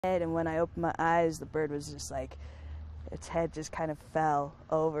And when I opened my eyes, the bird was just like, its head just kind of fell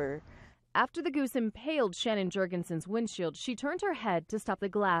over. After the goose impaled Shannon Jergenson's windshield, she turned her head to stop the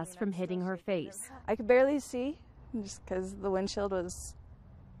glass from hitting her face. I could barely see just because the windshield was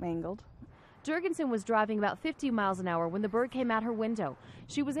mangled. Jergenson was driving about 50 miles an hour when the bird came at her window.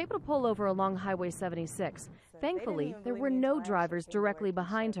 She was able to pull over along Highway 76. Thankfully, there were no drivers directly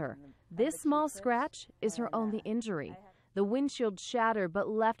behind her. This small scratch is her only injury. The windshield shattered but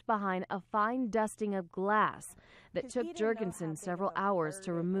left behind a fine dusting of glass that took Jergenson several hours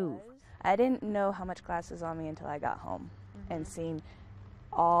to remove. I didn't know how much glass was on me until I got home and seen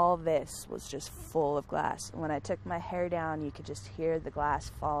all this was just full of glass. When I took my hair down, you could just hear the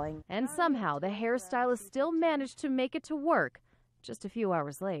glass falling. And somehow the hairstylist still managed to make it to work just a few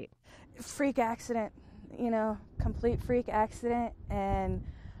hours late. Freak accident, you know, complete freak accident, and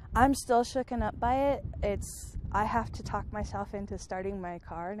I'm still shooken up by it. I have to talk myself into starting my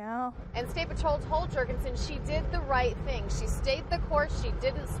car now. And State Patrol told Jergenson she did the right thing. She stayed the course, she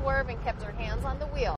didn't swerve, and kept her hands on the wheel.